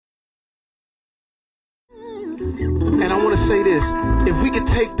And I want to say this. If we could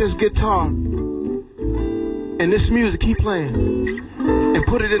take this guitar and this music keep playing and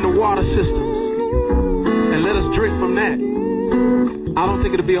put it in the water systems and let us drink from that, I don't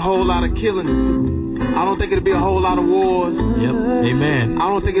think it'll be a whole lot of killings. I don't think it'll be a whole lot of wars. Yep. Amen. I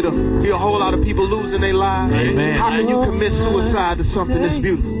don't think it'll be a whole lot of people losing their lives. Amen. How can you commit suicide to something that's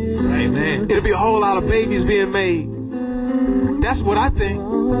beautiful? Amen. It'll be a whole lot of babies being made. That's what I think.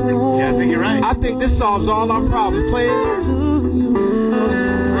 Yeah, I think you're right. I think this solves all our problems. Play it.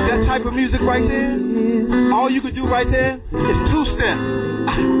 That type of music right there, all you could do right there is two-step.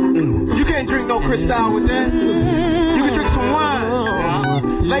 You can't drink no Cristal with that. You can drink some wine.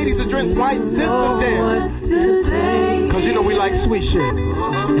 Ladies will drink white zipper there. Cause you know we like sweet shit.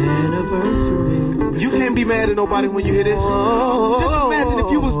 You can't be mad at nobody when you hear this. Just imagine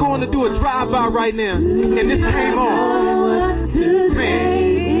if you was going to do a drive-by right now and this came on.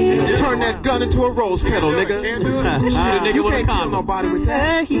 Man, turn that gun into a rose petal, nigga. You can't kill nobody with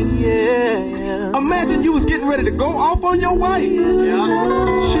that. Imagine you was getting ready to go off on your wife.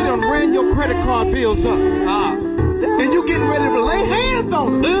 She done ran your credit card bills up. And you getting ready to lay hands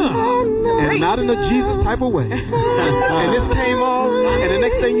on her. And not in a Jesus type of way. And this came on, and the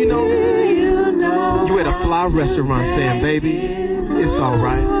next thing you know, you at a fly restaurant saying, baby, it's all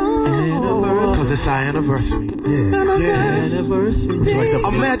right. Because it's our anniversary. Yes.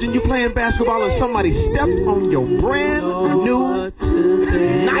 Imagine you playing basketball and somebody stepped on your brand new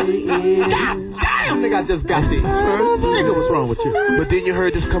Nike. God damn, nigga, I just got these. Nigga, what's wrong with you? But then you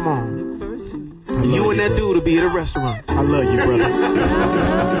heard this come on. You and that dude will be at a restaurant. I love you, brother.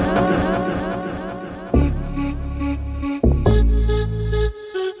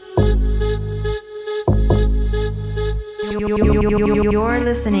 You're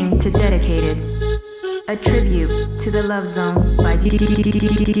listening to Dedicated, a tribute to the Love Zone by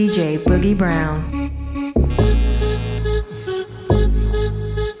DJ Boogie Brown.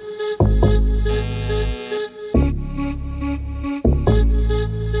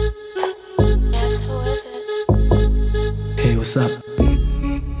 Yes, who is it? Hey, what's up?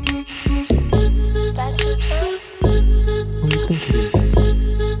 Is that you too? Who do you think it is?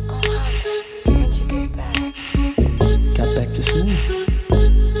 Oh, hi, baby. When'd you get back? Got back just now.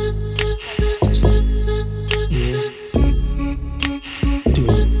 Yeah. Dude.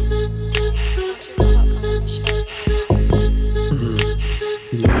 When'd you go up on the show?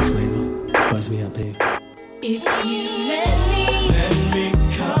 You know the flavor. Buzz me up, babe. If you let me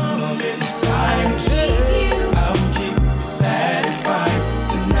come inside. I'll keep you. I'll keep you satisfied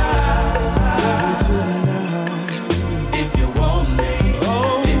tonight. If you want me,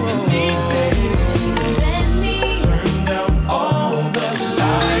 if you need me, Let me turn down all the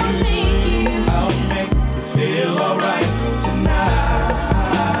lights. I'll make you feel alright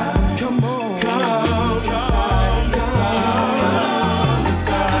tonight. Come on, come inside.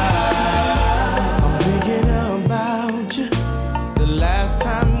 I'm thinking about you. The last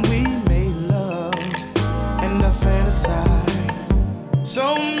time we made love, and I fantasize.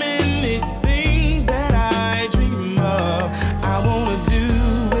 So many things that I dream of, I wanna do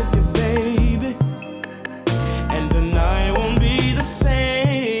with you, baby. And tonight won't be the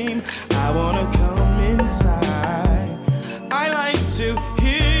same. I wanna come inside. I like to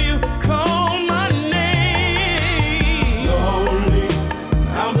hear you call my name. Slowly,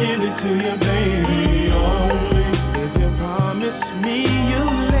 I'll give it to you, baby. Only if you promise me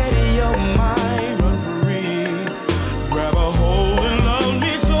you'll let your mind run free. Grab a hold and love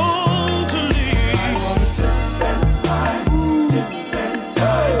me totally. I wanna slip and slide, dip and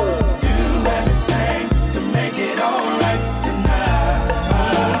dive, do everything to make it alright tonight. I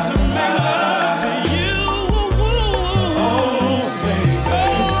want to make love to you, oh baby.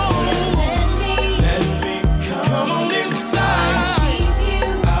 Let me come on inside. keep you.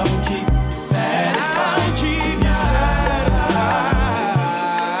 I'll keep you satisfied. Keep you satisfied.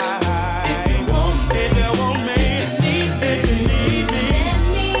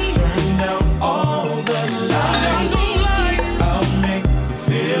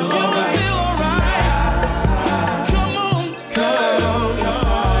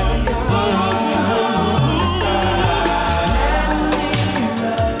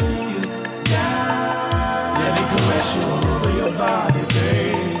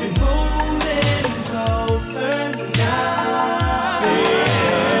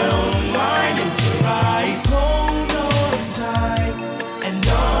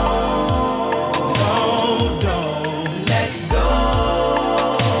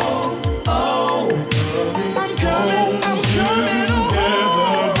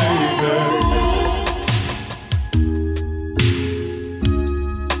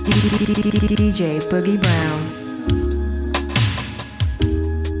 DJ Boogie Brown.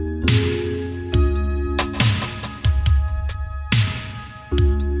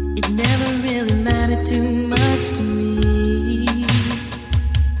 It never really mattered too much to me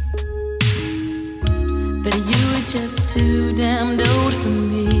that you were just too damned old for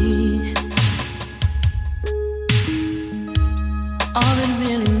me. All that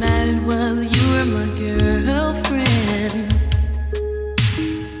really mattered was you were my girlfriend.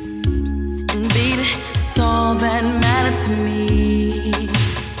 And baby, that's all that mattered to me.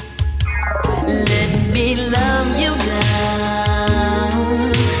 Let me love you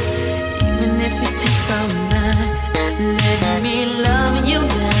down, even if it takes all night. Let me love you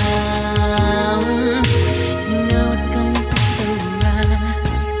down. You know it's gonna be so right.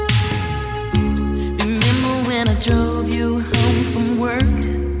 Remember when I drove you home from work?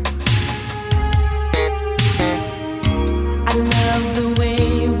 I love the way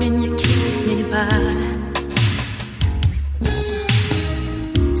when you kissed me bye.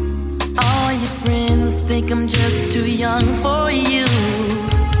 All your friends think I'm just too young for you.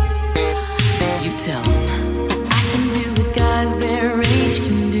 You tell them that I can do what guys their age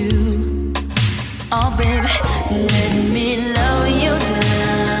can do. Oh baby, let me love you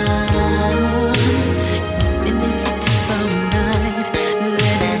down, even if it takes all night.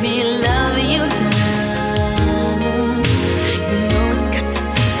 Let me love you down. You know it's got to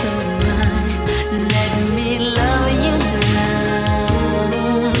be so right. Let me love you down,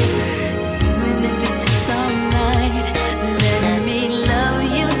 even if it takes all night. Let me love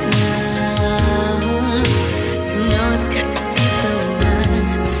you down. You know it's got to be so right.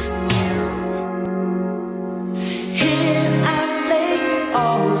 Here I lay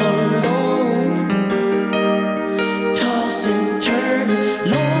all alone, toss and turn,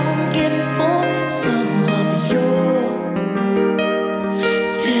 longing for some of your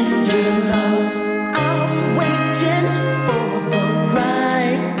tender love. I'm waiting for the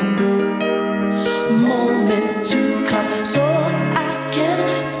right moment to come so I can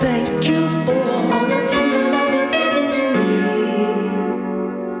thank you for all the tender love you've given to me.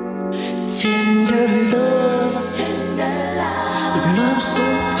 Tender love, love so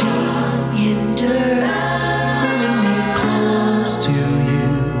tender, pulling me close to you.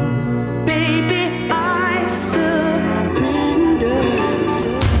 Baby, I surrender.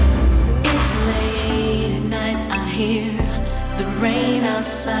 It's late at night, I hear the rain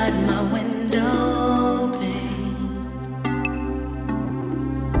outside my window pane.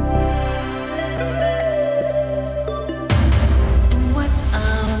 And what I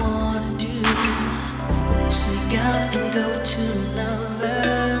wanna do, sneak out and go to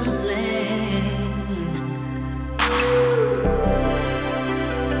Lover's Lane.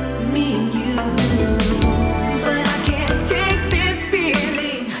 Me and you, but I can't take this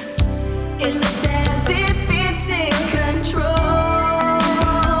feeling. It looks as if it's in control.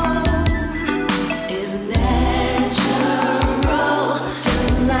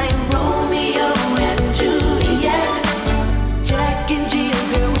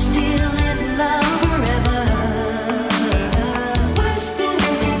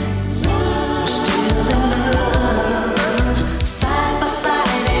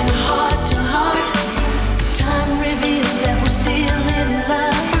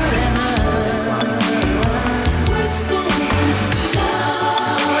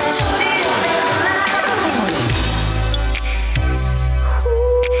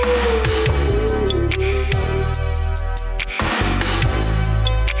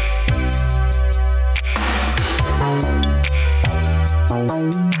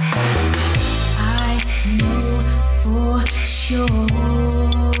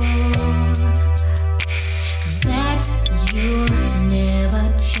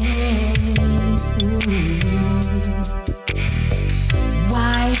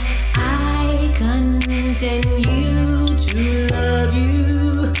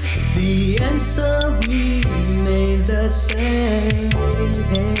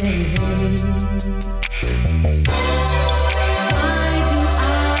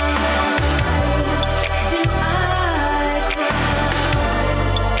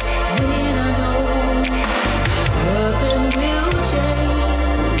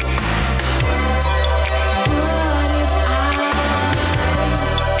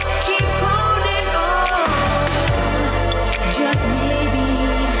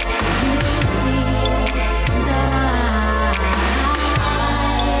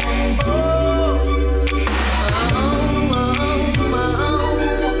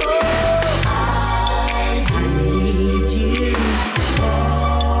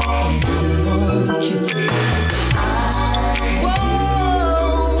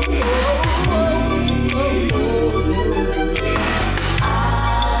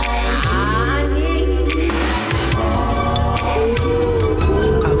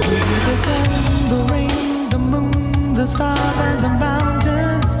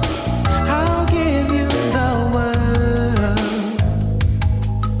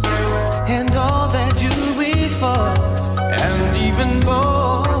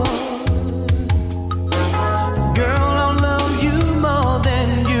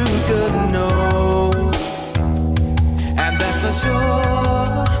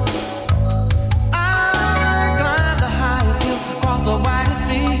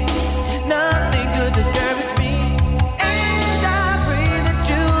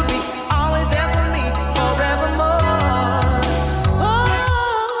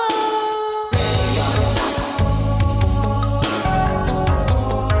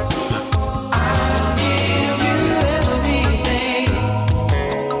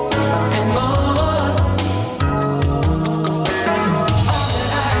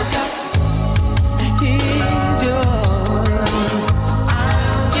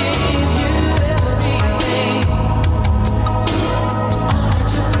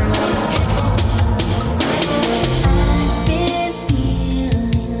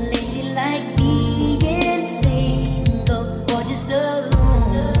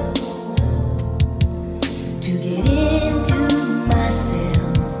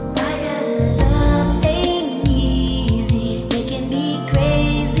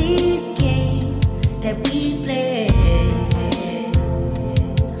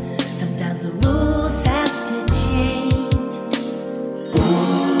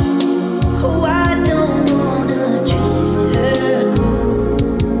 Oh, I don't wanna treat her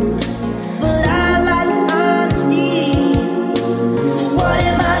cruel, but I like honesty. So what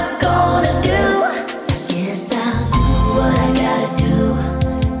am I gonna do? Guess I'll do what I gotta do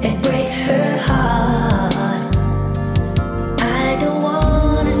and break her heart. I don't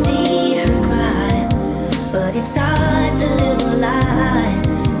wanna see her cry, but it's hard to live a lie.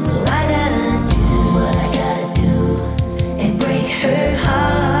 So I gotta do what I gotta do and break her heart.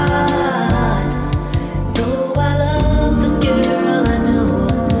 Though I love the girl, I know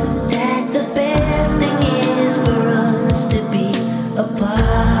that the best thing is for us to be apart.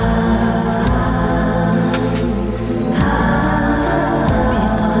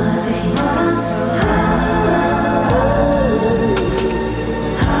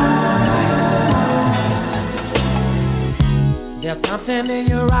 There's something in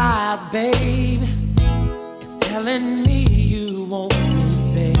your eyes, babe. It's telling me you want me,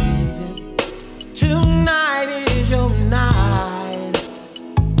 baby. Tonight is your night.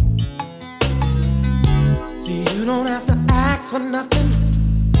 See, you don't have to ask for nothing.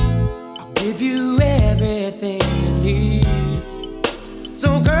 I'll give you everything you need.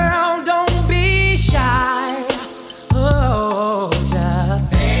 So, girl, don't be shy. Oh,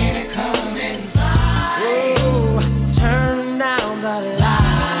 just baby, come inside. Oh, turn down the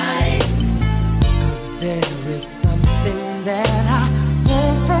lights, 'cause there is something that I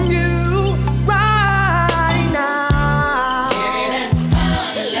want from you right now. Give me that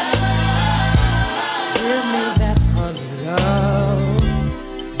honey love. Give me that honey love.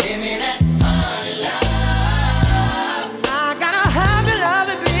 Give me that honey love. I gotta have your love,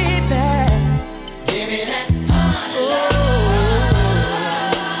 baby. Give me that honey love.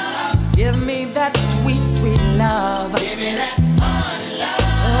 Give me that sweet, sweet love. Give me that honey love.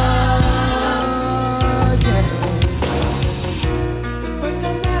 Oh, yeah. The first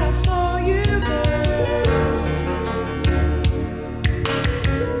time that I saw you, girl,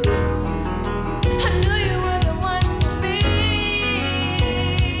 I knew you were the one for me.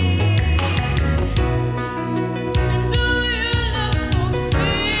 And do you look so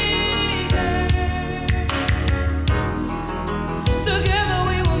sweet, girl? Together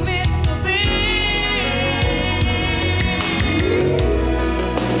we were meant to be.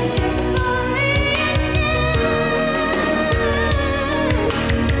 If only I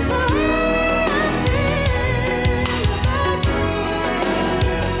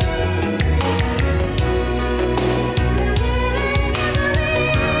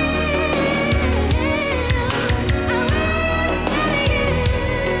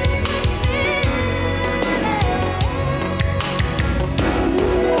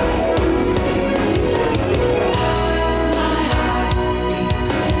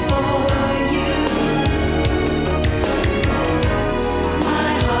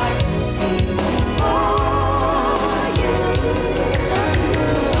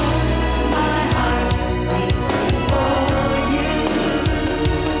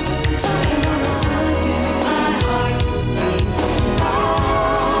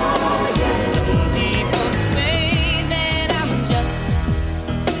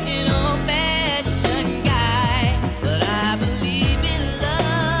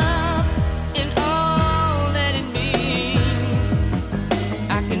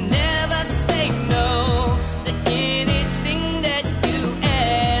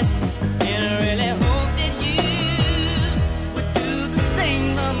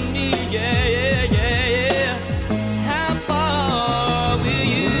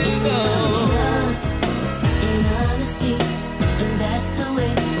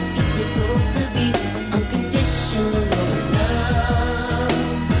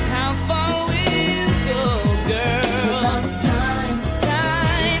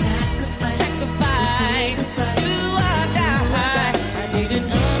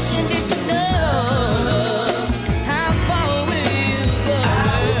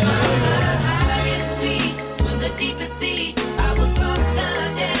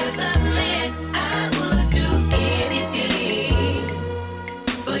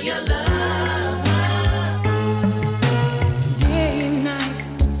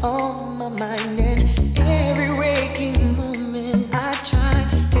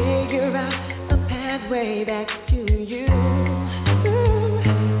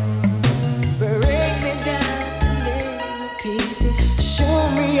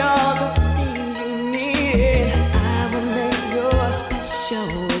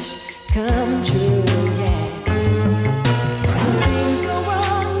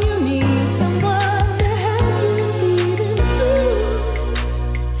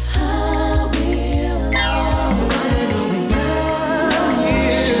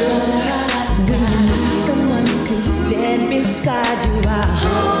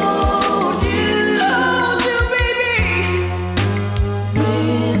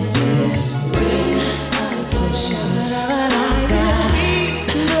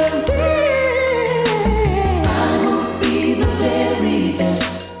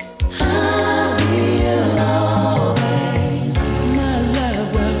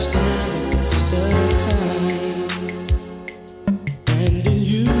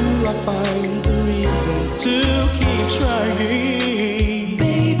I find the reason to keep trying.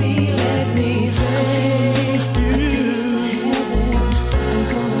 Baby, let me take you. A taste of heaven. I'm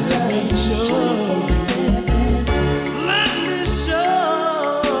gonna let me show you. Let me show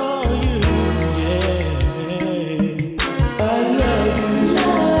you, yeah. I love you,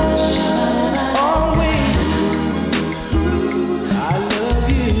 always. I love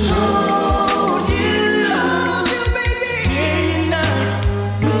you, hold you, baby, day and night.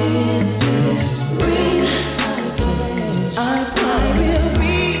 With this ring, I will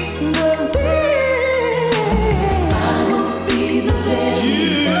be the ring. I will be the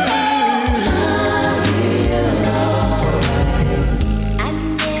very best. I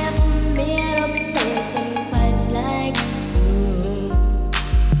never met a person quite like you.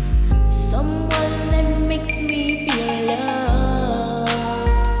 Someone that makes me feel love.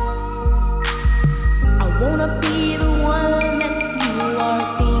 I wanna be the one that you are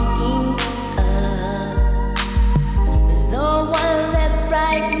thinking of, the one that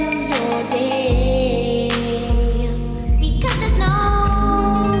brightens your day. Because there's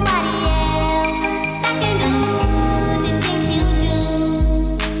nobody else that can do the things you do.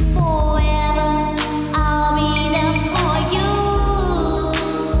 Forever, I'll be there for you.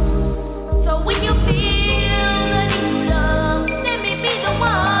 So when you feel the need to love, let me be the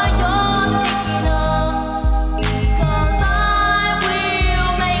one you're thinking of. 'Cause I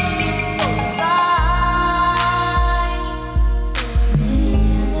will make it so right.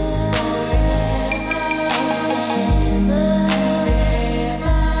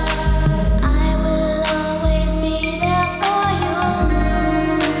 I will always be there for you.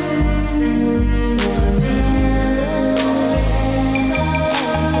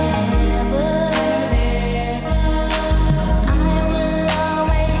 I will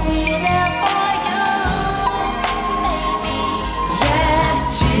always be there for you, baby. Let's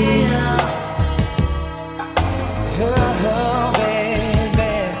chill. Oh,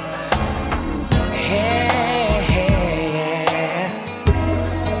 baby. Hey, yeah.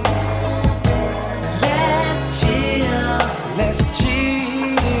 Let's chill. Let's chill.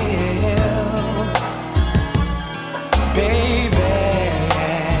 Baby.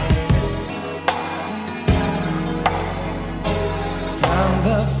 From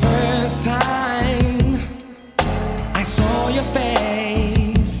the first time I saw your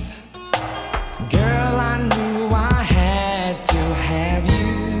face, girl, I knew I had to have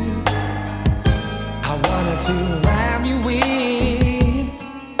you. I wanted to wrap you with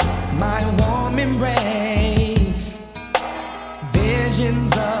my warm embrace,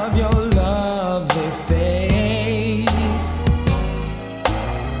 visions of your lovely face.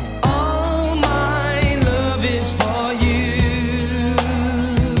 All my love is for you.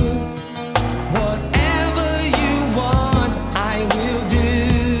 Whatever you want, I will do.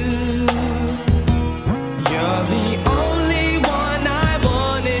 You're the only one I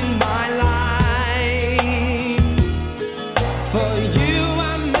want in my life. For you,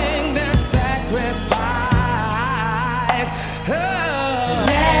 I make that sacrifice. Oh.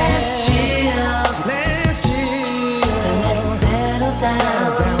 Let's chill. Let's chill. Let's settle down.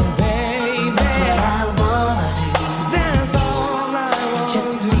 Settle down, baby. That's what I wanna do. That's all I want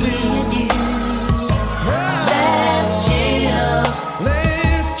Just to me do. and you. Oh. Let's chill.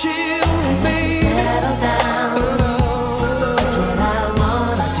 Let's chill, Let's baby. settle down. That's what I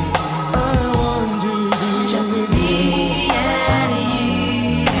wanna do. I want to do Just me and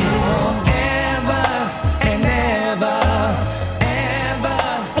you. forever and ever,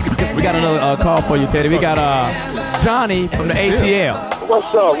 ever. We got another call for you, Teddy. We got Johnny from the ATL.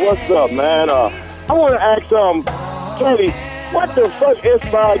 What's up, man? I want to ask, Teddy, what the fuck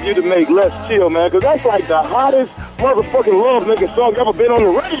inspired you to make Let's Chill, man? Because that's like the hottest motherfucking love-making song ever been on the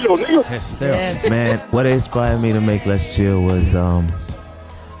radio, nigga. Man, what inspired me to make Let's Chill was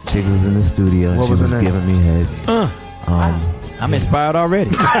chick was in the studio and What she was was her name? giving me head. I'm inspired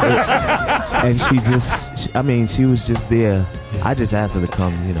already. And she was just there. I just asked her to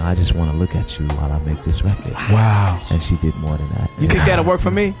come, I just want to look at you while I make this record. Wow. And she did more than that. You think that'll work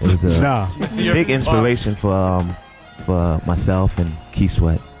for me? It was a Nah. big inspiration for myself and Key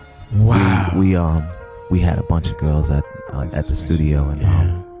Sweat. Wow. We had a bunch of girls at the studio and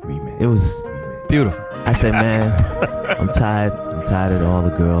it was beautiful. I said, man, I'm tired of all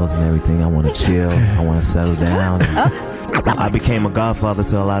the girls and everything. I want to chill. I want to settle down. I became a godfather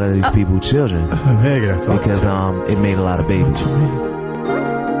to a lot of these people's children because it made a lot of babies.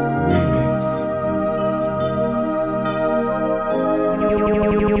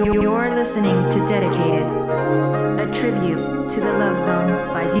 You're listening to Dedicated, a tribute to the Love Zone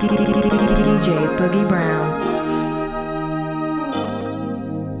by DJ Boogie Brown.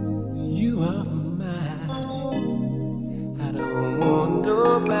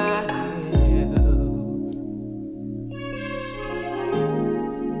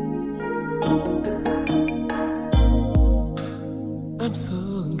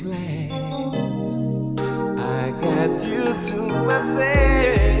 so glad I got you to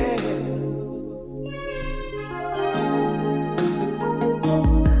myself.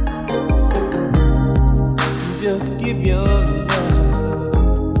 Just give your love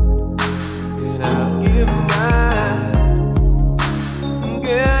and I'll give mine.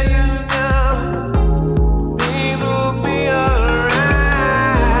 Girl, you know things will be alright.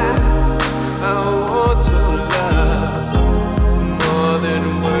 I want your love more than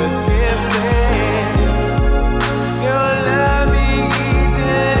words can say. Your love is each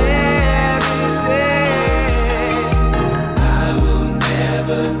and every day. I will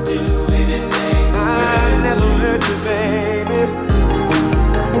never do anything to hurt you, baby.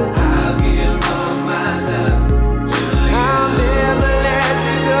 I'll give all my love to you. I'll never let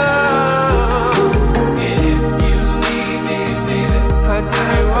you go. And if you need me, baby, I'll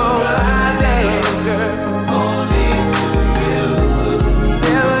give all my love, girl. Only to you.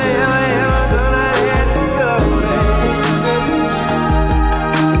 Never, ever, ever gonna let you go, baby.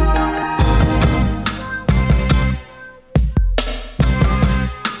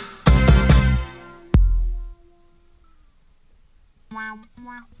 I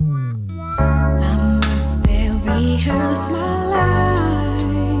must have rehearsed my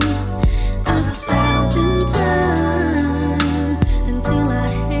lines 1,000 times until I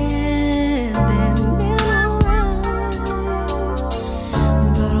have them memorized.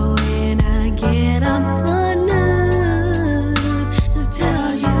 But when I get up the nerve to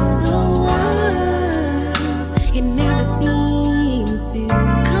tell you the words, it never seems to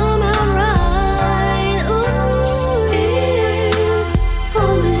come out right. Ooh, if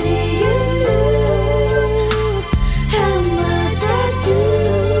only you knew how much I do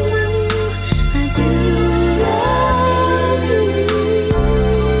love you.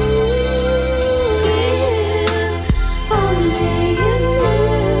 If only you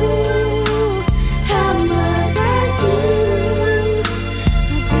knew how much I do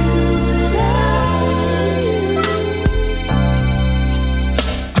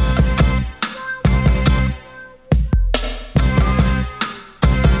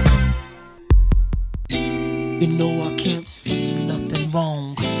You know I can't see nothing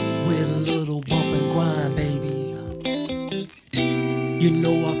wrong with a little bump and grind, baby. You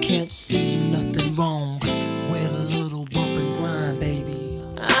know I can't see nothing wrong with a little bump and grind, baby.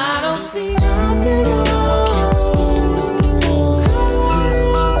 I don't see nothing You know I can't see nothing wrong with a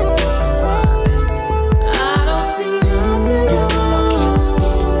little bump and grind, baby. I don't see nothing You know I can't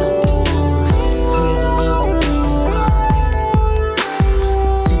see nothing wrong with a little bump and grind,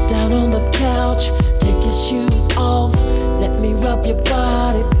 baby. Sit down on the couch, take your shoes off. Let me rub your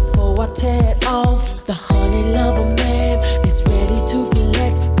body before I tear it off. The honey lover man is ready to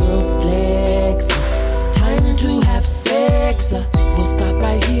flex. Girl, flex. Time to have sex. We'll stop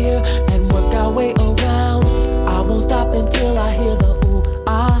right here and work our way around. I won't stop until I hear the ooh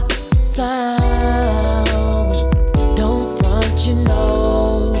ah sound. Don't front, you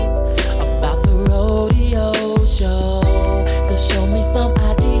know about the rodeo show. So show me some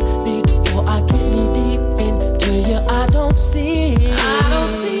ID before I get knee deep into you. I don't see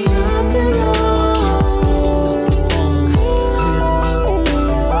nothing wrong. I can't see nothing wrong with a little bump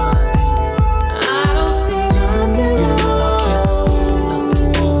and grind, baby. I don't see nothing You know I can't see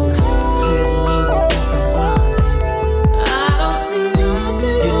nothing wrong with a little bump and grind, baby. I don't see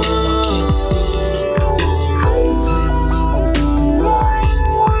nothing You know I can't see nothing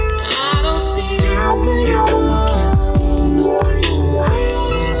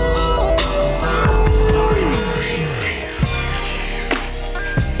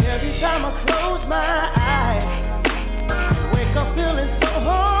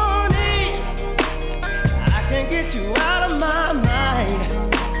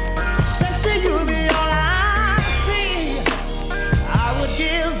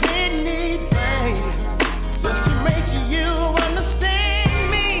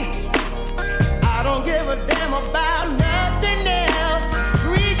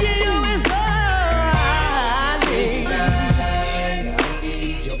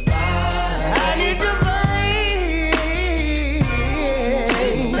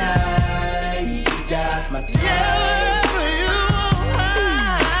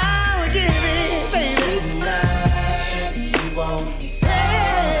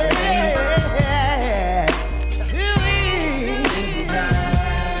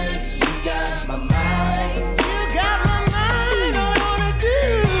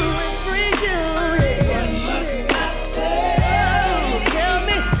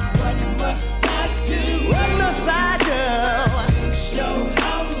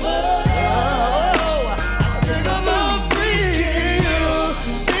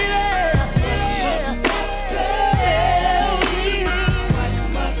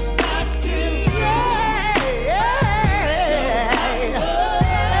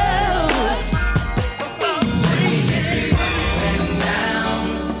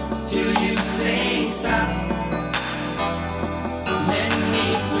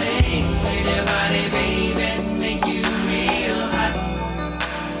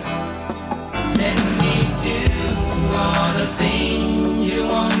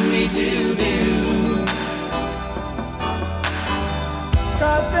to do.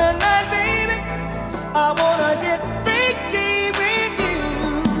 'Cause tonight, baby, I wanna get freaky with you.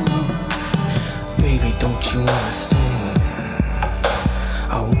 Baby, don't you understand?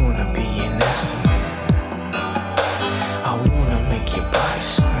 I wanna be an estimate. I wanna make your body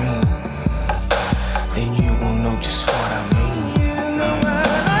scream. Then you will know just what I mean. You know what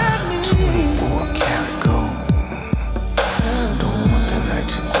I mean. 24 karat gold. Don't want the night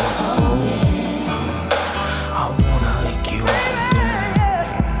to go cold. I wanna lick you up and down,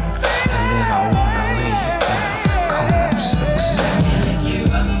 and then I wanna lay you down. Come on, success. You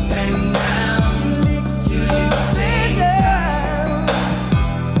up and down, till you say down.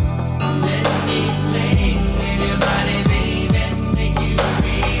 Let me play with your body, baby, make you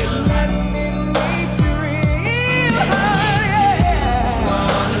real. Let me make you real.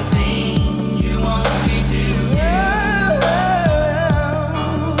 All the things you want me to do.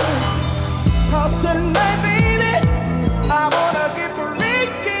 'Cause tonight, baby, I wanna get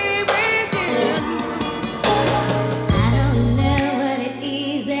freaky with you. I don't know what it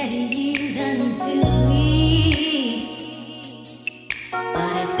is that you've done to me,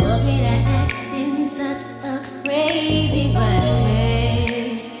 but it's caused me to act in such a crazy way.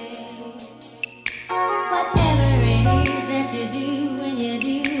 Whatever it is that you do when you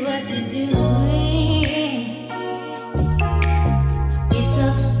do what you're doing, it's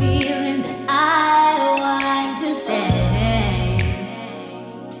a feeling that I want to stay.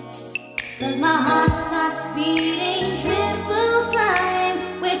 'Cause my heart starts beating triple time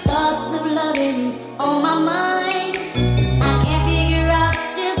with thoughts of loving you on my mind. I can't figure out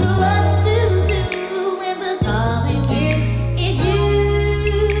just what to do when the calling here is you.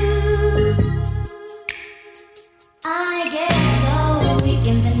 I get so weak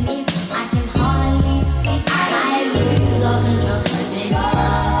in the knees, I can hardly speak. I lose all control, but then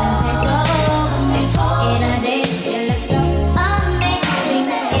something takes over me. In a day, it looks so amazing.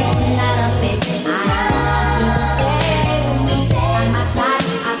 It's not a face that I want you to stay with me. At my side,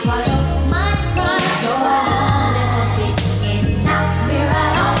 I swallow my pride. Your love is so sweet, it knocks me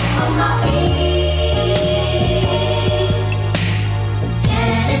right off of my feet.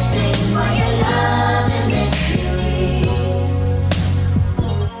 Can't explain why your love makes me weak.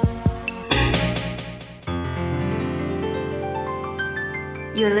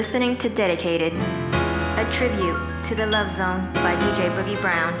 You're listening to Dedicated, a tribute to the Love Zone by DJ Boogie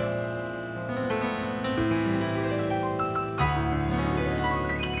Brown.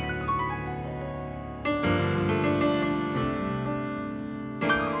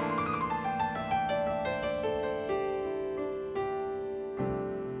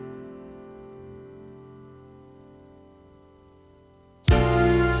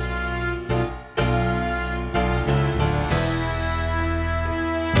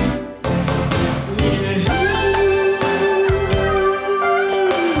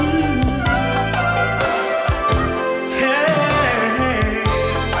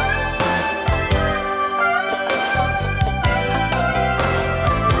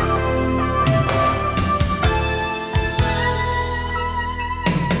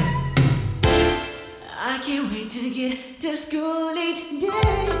 I can't wait to get to school each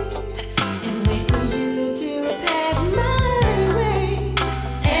day and wait for you to pass my way.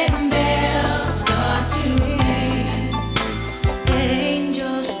 And bells start to ring, and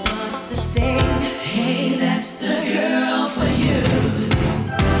angel starts to sing. Hey, that's the girl for you.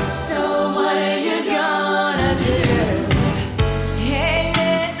 So what are you gonna do? Hey,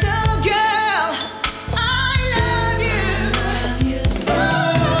 little girl, I love you so.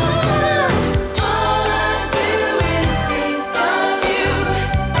 All I do is think of you.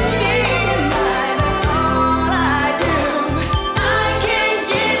 Day and night, that's all I do. I can't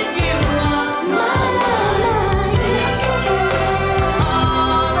get you off my mind.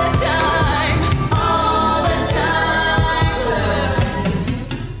 All the time, all the time.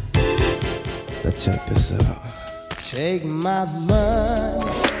 Now check this out. Take my money,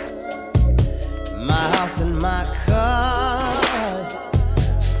 my house and my cars.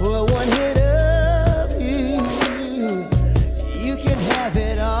 For one hit of you, you can have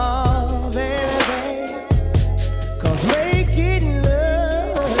it all, baby. 'Cause making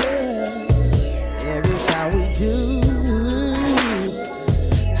love every time we do,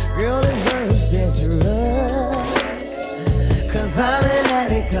 girl, it hurts dangerous. 'Cause I'm an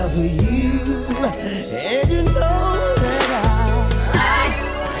addict of you, and you know that I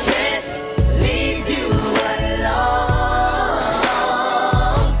can't leave you alone.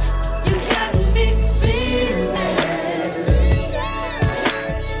 You got me feeling,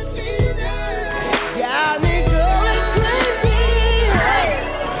 got me going crazy. I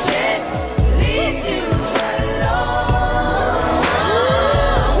can't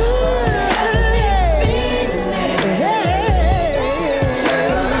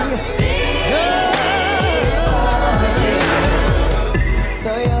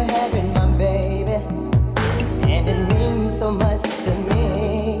So you're having my baby, and it means so much to me.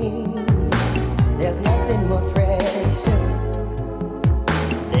 There's nothing more precious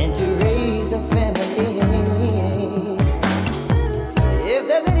than to raise a family. If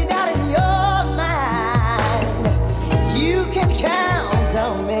there's any doubt in your mind, you can count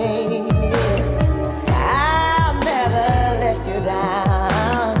on me. I'll never let you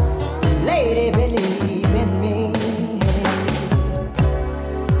down, lady, believe in me.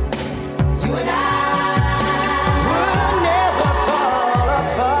 You and I will never fall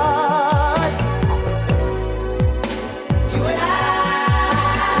apart. You and I,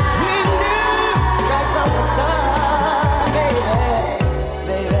 we knew right from the start, baby,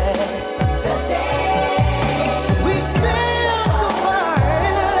 baby. The day we fell so far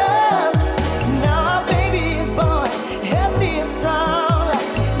in love, now our baby is born, healthy and strong.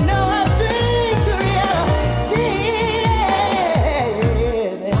 Now our dreams are reality.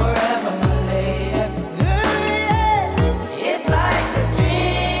 Forever, my lady. It's like a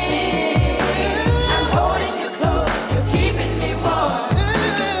dream. I'm holding you close, you're keeping me warm.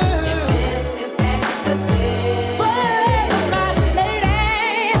 And this is ecstasy. Forever, my lady.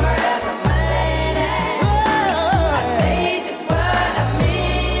 Forever, my lady. I say just what I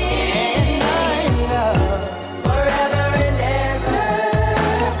mean. Forever and ever,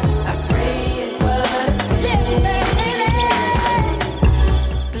 I pray is what I say.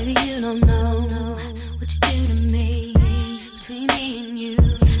 Baby, you don't know what you do to me. Between me and you,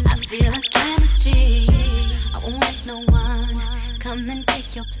 I feel a chemistry. I won't let no one come and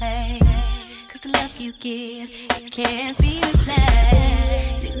take your place. 'Cause the love you give, it can't be replaced.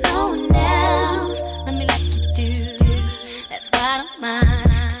 See, no one else, let me let you do. That's why I don't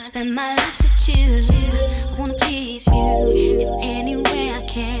mind to spend my life with you. I wanna please you in any way I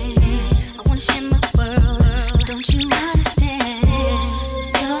can. I wanna share my world, but don't you understand?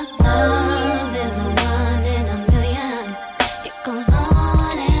 Your love is a one in a million. It goes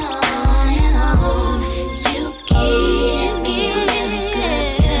on and on and on. You give me a really good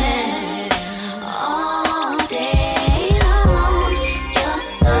feeling all day long. Your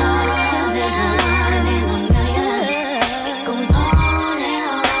love is a one in a million. It goes on and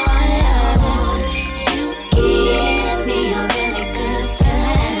on and on. You give me a really good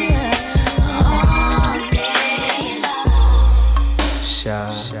feeling all day long. Shy.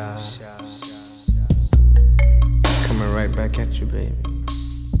 Coming right back at you, baby.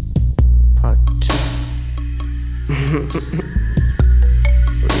 Part 2.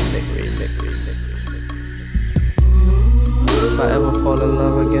 remix. If I ever fall in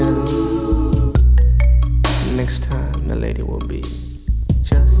love again, next time the lady will be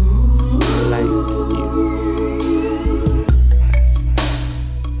just like you.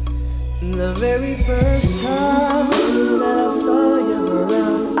 The very first time that I saw your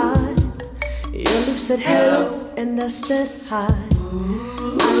brown eyes, your lips said hello and I said hi.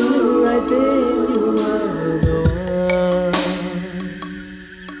 I knew right then you were the one.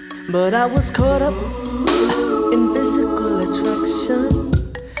 But I was caught up in physical attraction.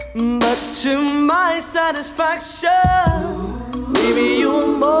 But to my satisfaction, baby, you're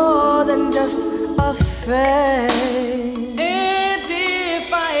more than just a fame. And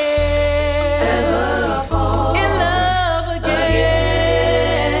if I ever fall in love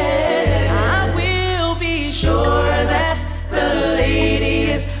again, I will be sure that the lady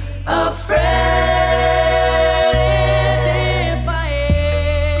is a friend. If I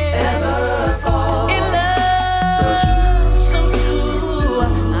ever fall in love, so true,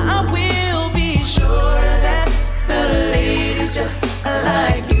 I will be sure that the lady's just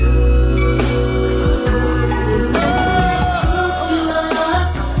like you.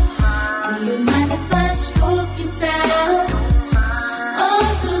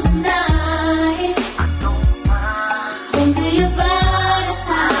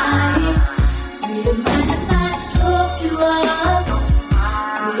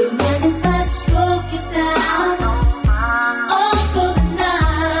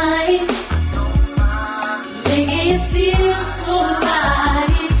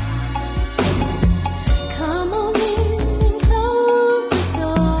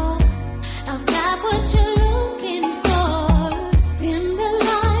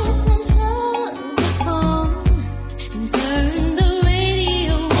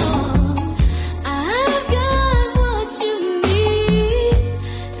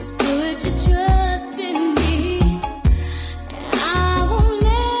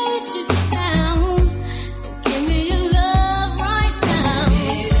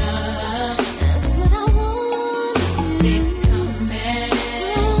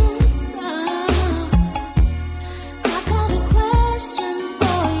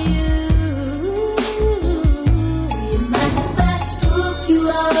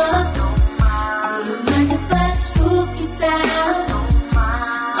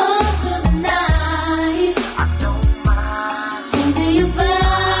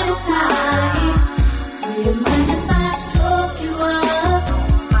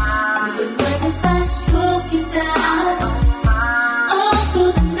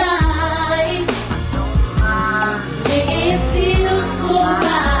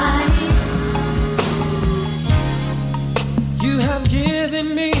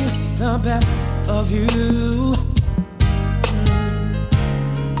 of you.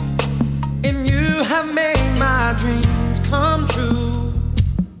 And you have made my dreams come true.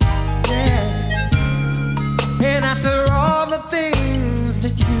 Yeah. And after all the things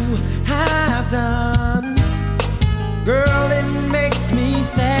that you have done, girl, it makes me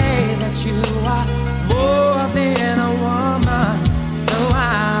say that you are more than a woman. So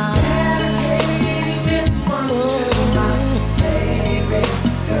I'm dedicating this one to my favorite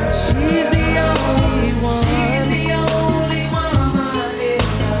girl. She's the only one. She's the only woman in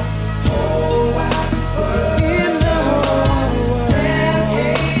the whole wide world. In the whole world.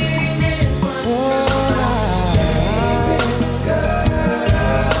 Dedicating this one to my favorite girl.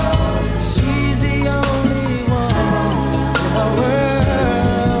 She's the only woman in the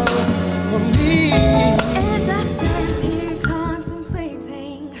world for me. As I stand here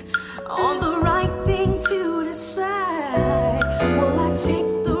contemplating on the right thing to decide, will I take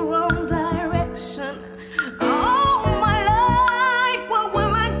the wrong direction? All my life, where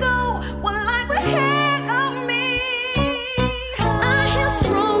will I go? What lies ahead of me? I have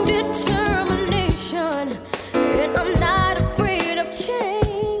strong determination, and I'm not afraid of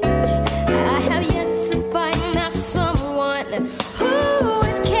change. I have yet to find that someone who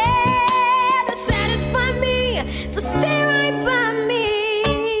is care to satisfy me, to stay right by me.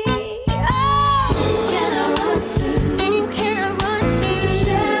 Oh, who can I run to? Who can I run to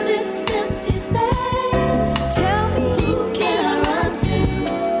share this empty space? Tell me, who can I run to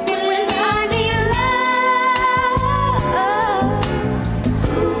when I need love?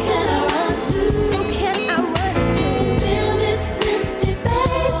 Who can I run to? Who can I run to fill this empty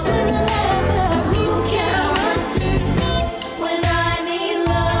space with laughter? Who can I run to when I need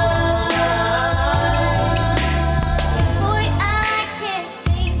love? Boy, I can't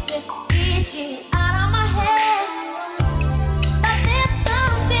seem to get you out of my head, but there's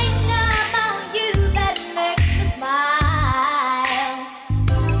something about you that makes me smile.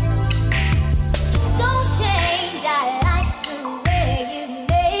 Don't change, I like the way you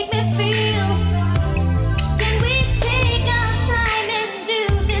make me feel. Can we take our time and do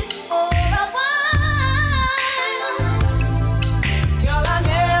this for a while? Girl, I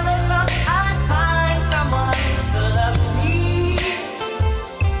never thought I'd find someone to love me.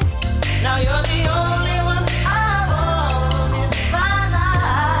 Now you're the only one I want in my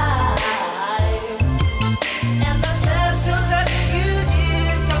life. And the special touch you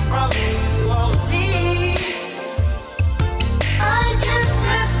give comes from you only. I guess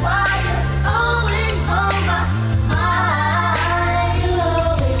that's why you're always on my mind. You're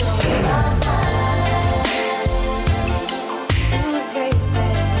always on my mind. Ooh, baby.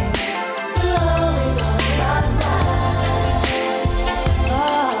 You're always on my mind.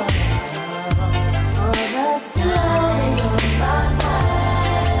 Oh, All the time. You're always on my mind.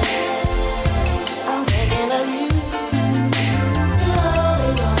 I'm thinking of you. You're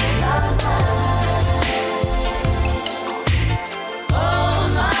always on my mind. Oh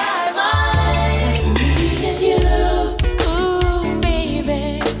my, my. Me and you. Ooh,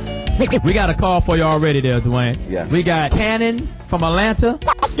 baby. We got a call for you already there, Dwayne. Yeah. We got Cannon from Atlanta.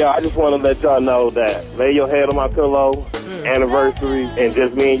 Yeah, I just want to let y'all know that Lay Your Head on My Pillow, Anniversary, and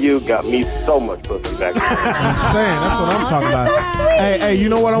Just Me and You got me so much pussy back there. I'm saying, that's what I'm talking about. Hey, you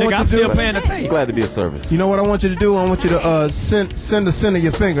know what I want Nigga, I'm you to still do? paying the tape. Glad to be of service. You know what I want you to do? I want you to send the scent of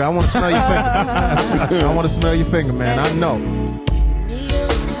your finger. I want to smell your finger. I want to smell your finger, man. I know.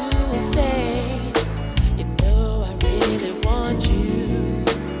 Needless to say, you know I really want you.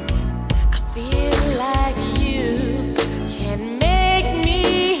 I feel like you can make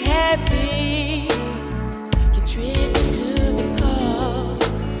me happy. Contribute to the cause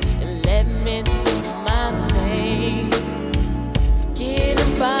and let me do my thing. Forget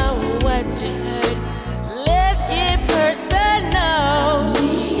about what you heard. Let's get personal.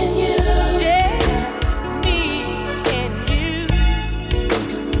 Just me and you.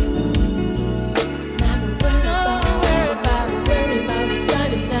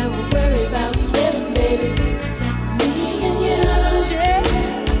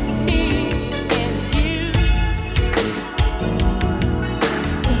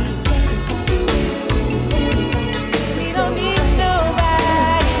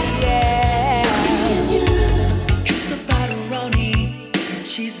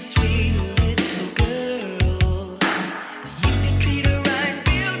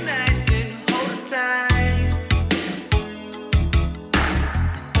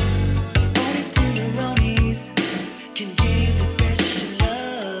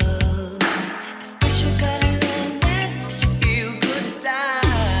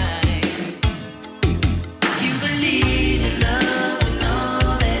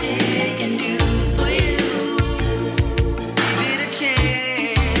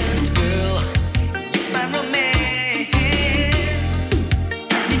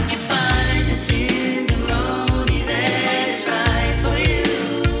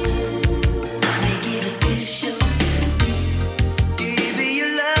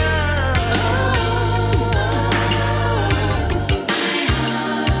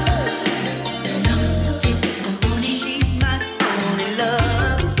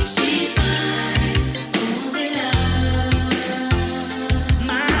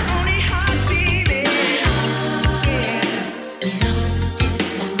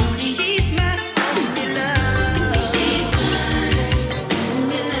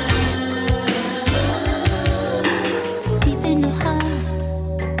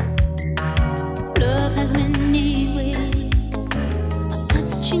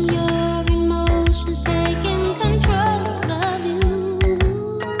 watching your emotions taking control of you.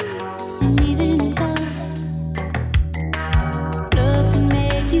 And even though love can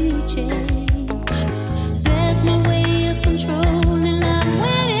make you change, there's no way of controlling love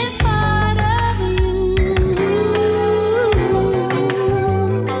when it's part of you.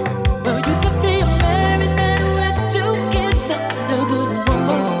 Well, you could be a married man with 2 kids and a good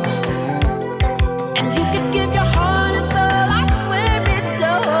woman, and you could give your heart and soul. I swear it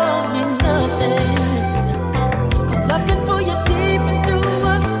don't mean nothing, 'cause love can pull you deep into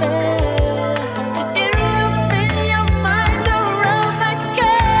a spell. It will spin your mind around like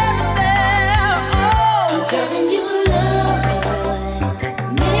carousel. Oh, I'm telling you, love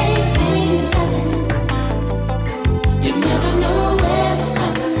makes things happen. You never know where it's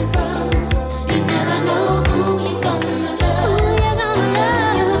coming from. You never know who you're gonna love.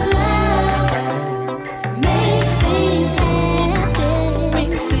 You love makes things happen.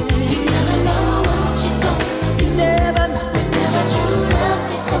 You never know what you're gonna do. Never know when your true love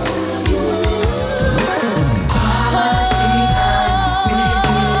takes over you. Quality time with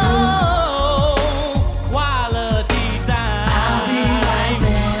you. Quality time. I'll be right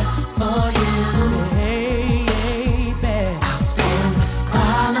there for you. Baby. I'll spend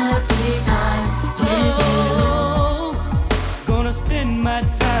quality time with you. Gonna spend my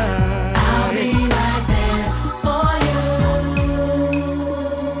time. I'll be right there for you.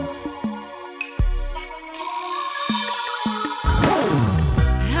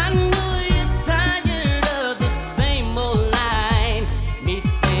 I know you're tired of the same old line. Me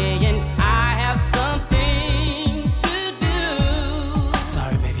saying I have something to do.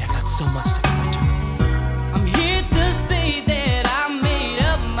 Sorry, baby, I got so much to do. I'm here to say that I made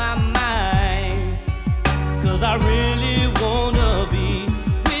up my mind, 'cause I really wanna be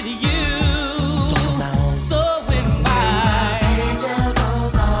with you. So from now on, So am I. Picture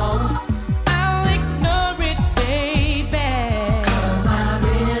goes off, I'll ignore it, baby. 'cause I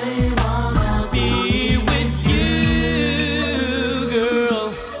really wanna Be with you, girl.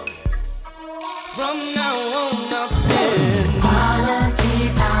 From now on, I'll spend. quality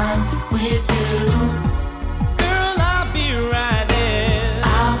time with you. Girl, I'll be right there.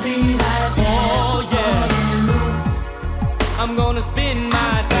 I'll be right there Oh, yeah. for you. I'm gonna spend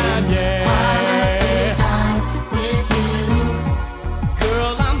my time, yeah. Quality time with you.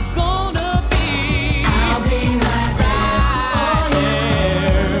 Girl, I'm gonna be I'll be right there for you.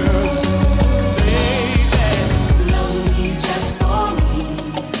 baby. Love me just for me.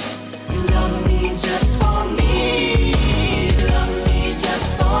 Love me just for me. Love me just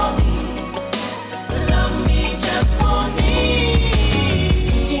for me. Love me just for me.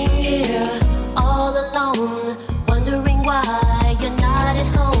 Sitting here all alone, wondering why you're not at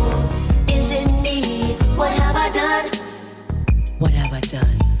home. Is it me? What have I done? What have I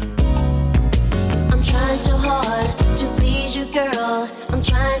done? I'm trying so hard to please you, girl. I'm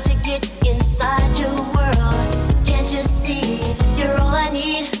trying to get inside your world. Can't you see you're all I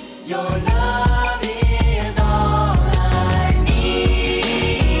need? Your love is all I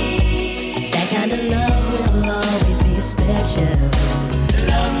need. That kind of love will always be special.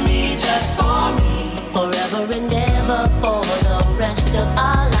 Love me just for me, forever and ever for the rest of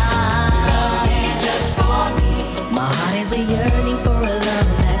our lives. Love me just for me. My heart is a yearning for a love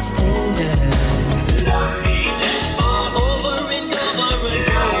that's tender. Love me just for over and over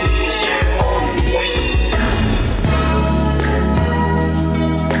again. Love me just for me.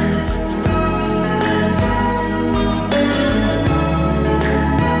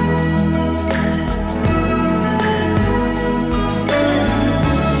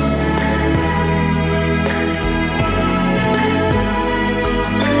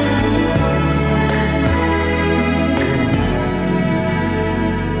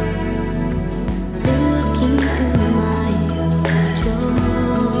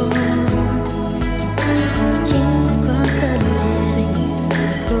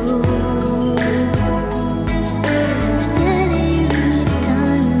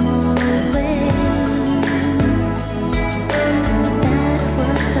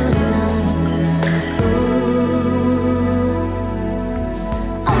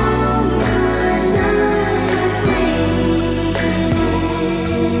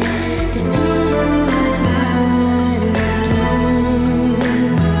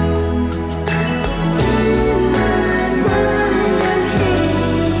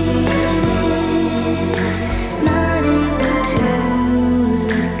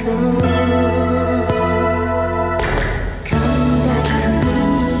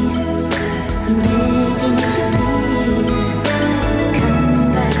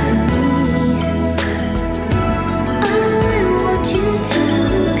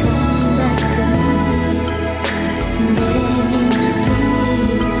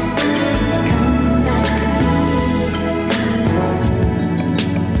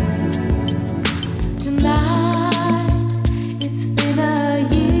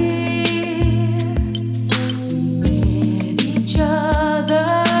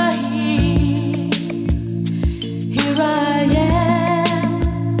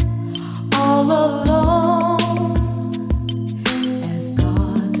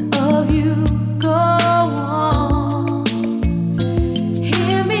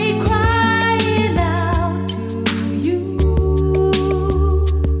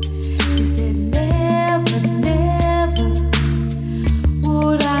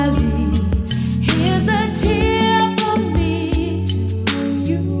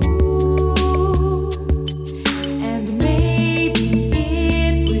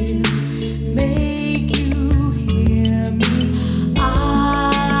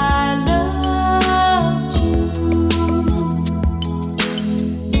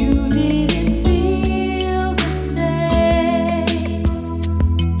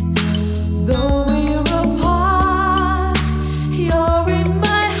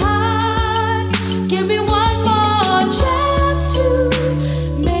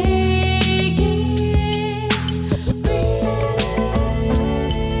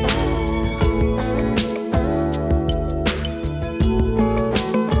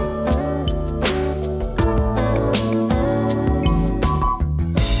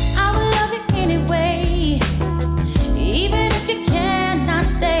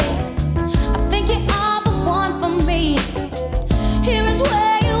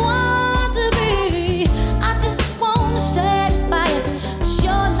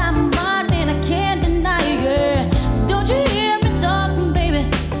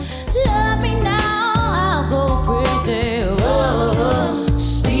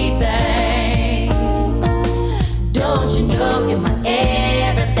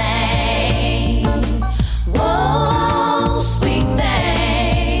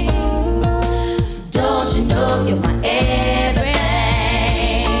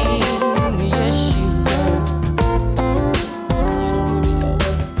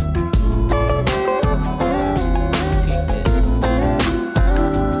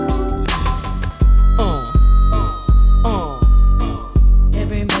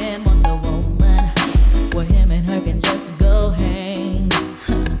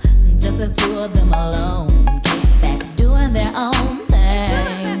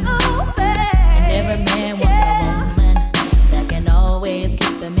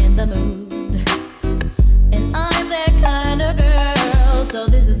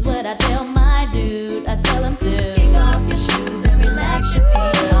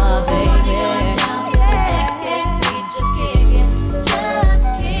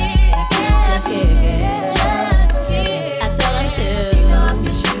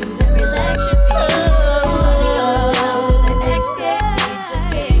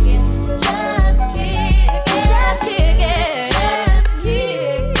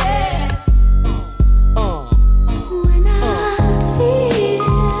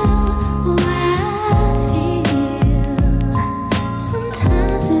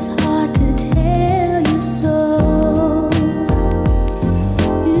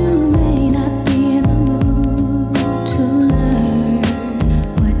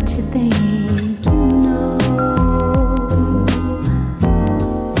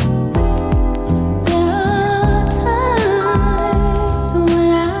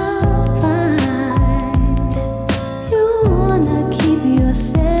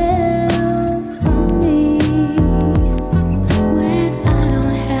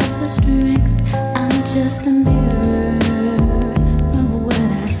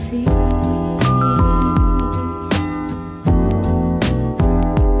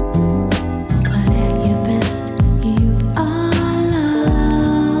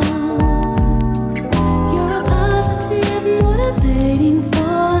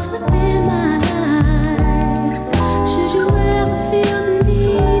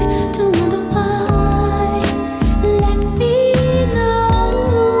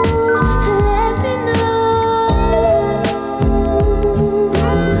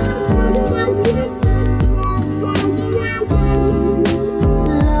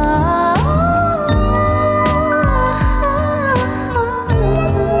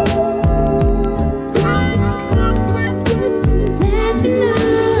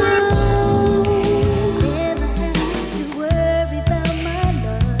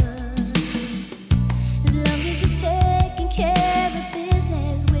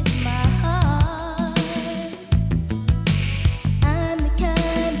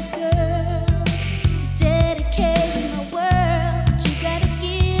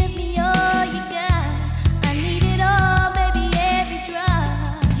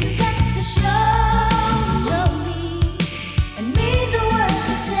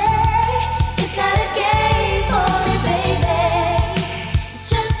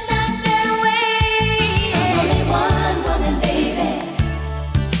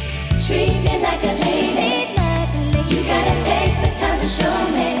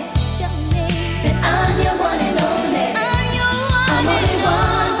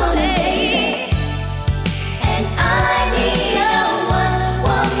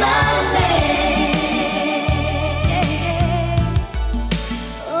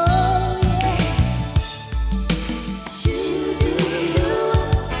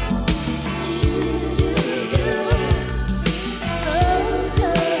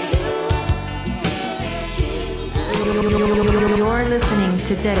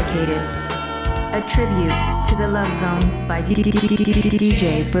 Dedicated. A tribute to the Love Zone by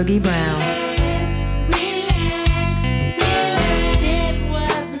DJ Boogie Brown.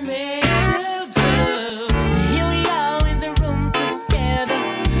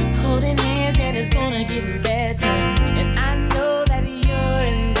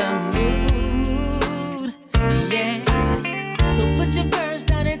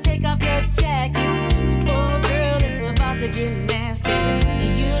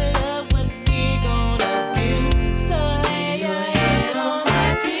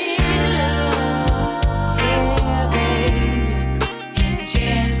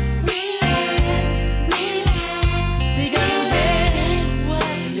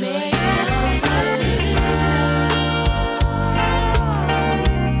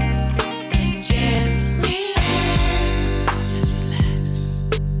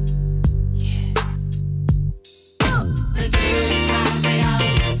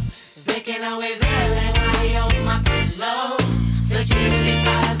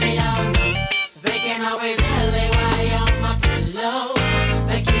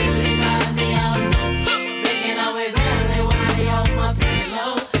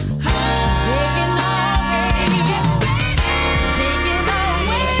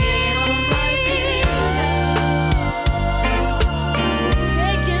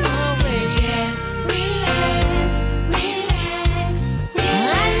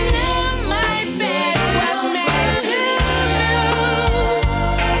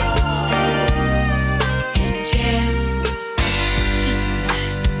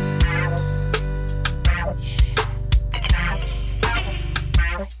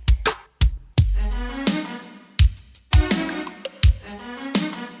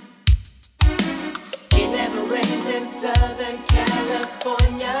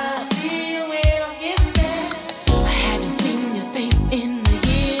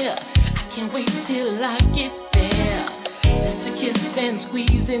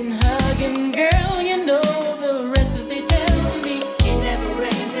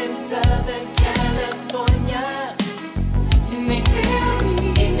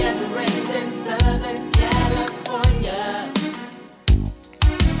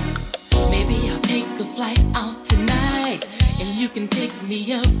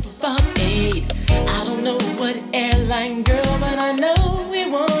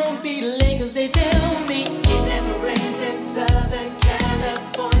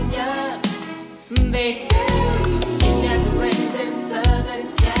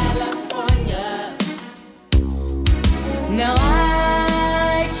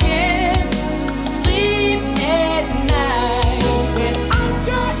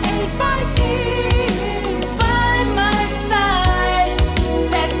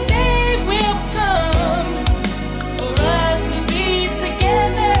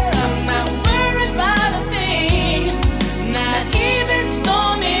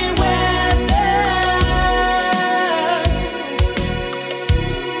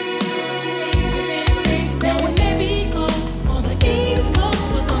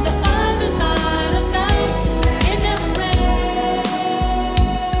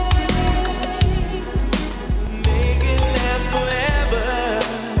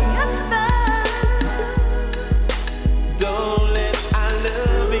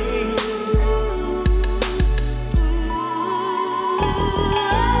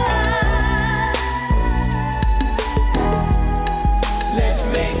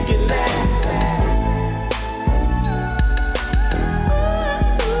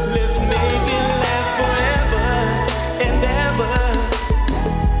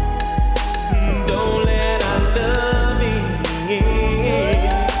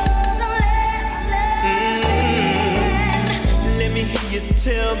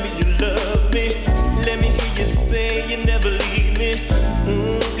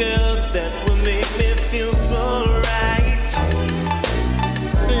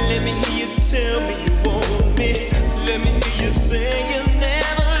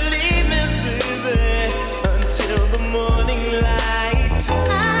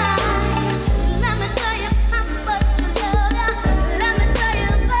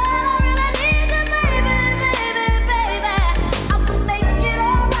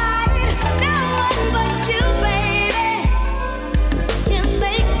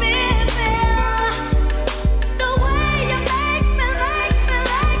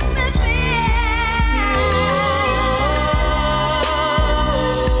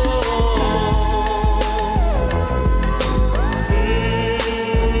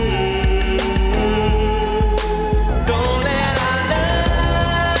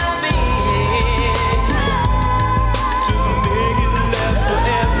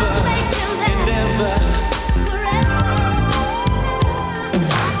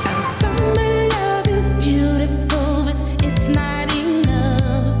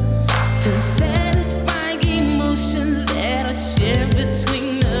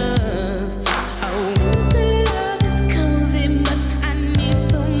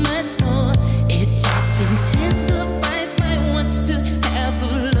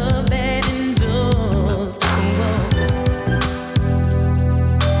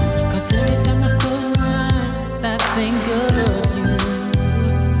 think of you.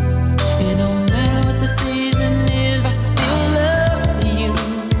 It don't matter what the season is, I still love you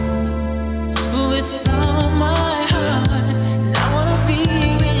with all my heart. And I wanna be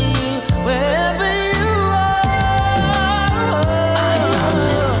with you wherever you are. I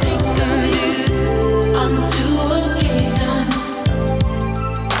only think of you on 2 occasions.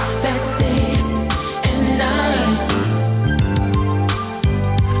 That's day and night.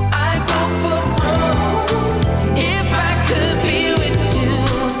 I go for broke if I could be with you.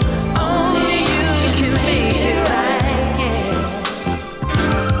 Only you can make it right.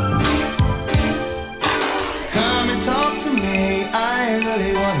 Come and talk to me. I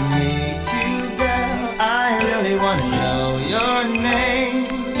really wanna meet you, girl. I really wanna know your name.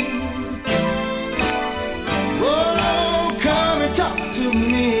 Oh, come and talk to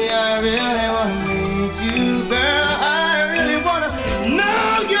me. I really wanna meet you, girl. I really wanna know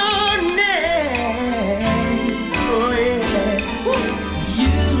your name. Oh yeah.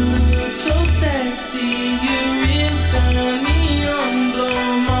 You look so sexy, you really turn me on, blow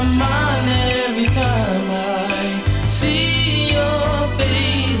my mind every time I see your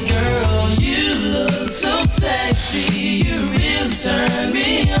face, girl. You look so sexy, you really turn me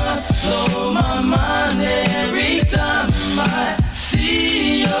on, blow my mind every time I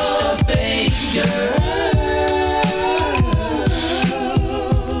see your face, girl.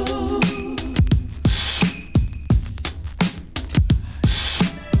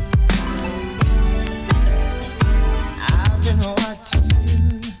 I've been watching you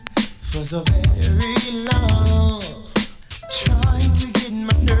for so very long, trying to get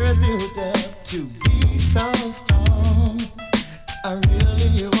my nerve built up to be so strong. I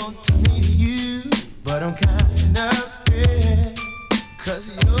really want to meet you, but I'm kind of scared, 'cause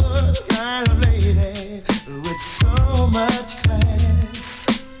you're the kind of lady with so much class.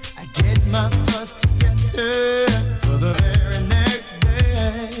 I get my thoughts together for the very next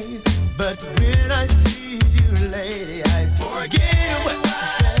day, but when I see you, lady, I forget what you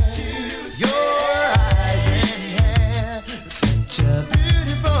said. Your eyes and hair, such a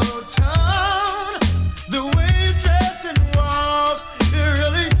beautiful tone. The way you dress and walk, it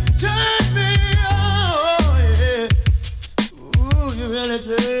really turned me on. Yeah. Ooh, you really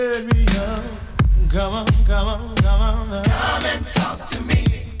turned me on. Come on, come on, come on. Come and talk to me.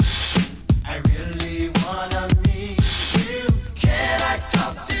 I really wanna meet you. Can I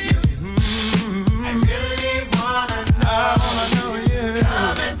talk to you? I really wanna know you.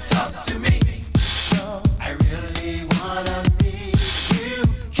 Come and talk to me. I really wanna meet you.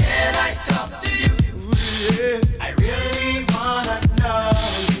 Can I talk to you? I really wanna know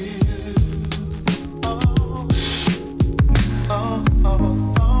you.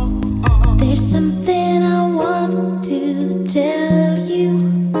 There's something I want to tell you.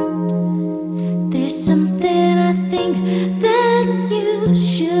 There's something I think that you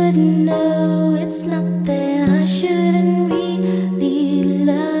should know. It's not that I shouldn't really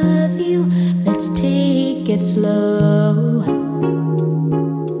love you. Let's take it slow.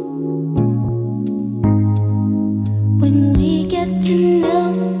 When we get to know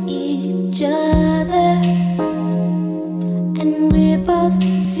each other and we're both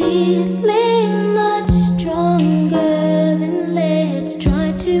feeling much stronger, then let's try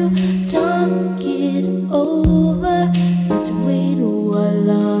to talk it over. Let's wait a while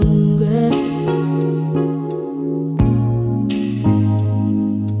longer.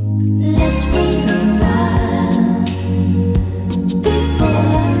 Let's wait a while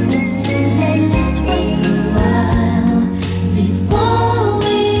before it's too late. Let's wait a while before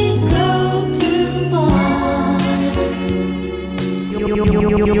we go too far.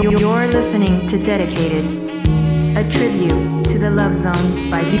 You're listening to Dedicated, a tribute to the Love Zone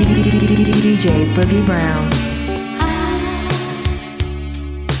by DJ Boogie Brown.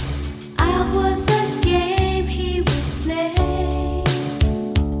 I was a game he would play.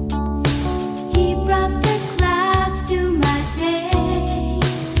 He brought the clouds to my day.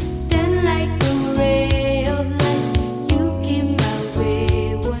 Then like a ray of light, you came my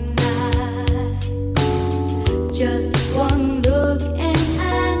way one night. Just one look and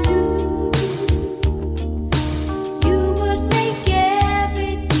I knew you would make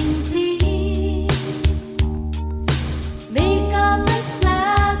everything clear.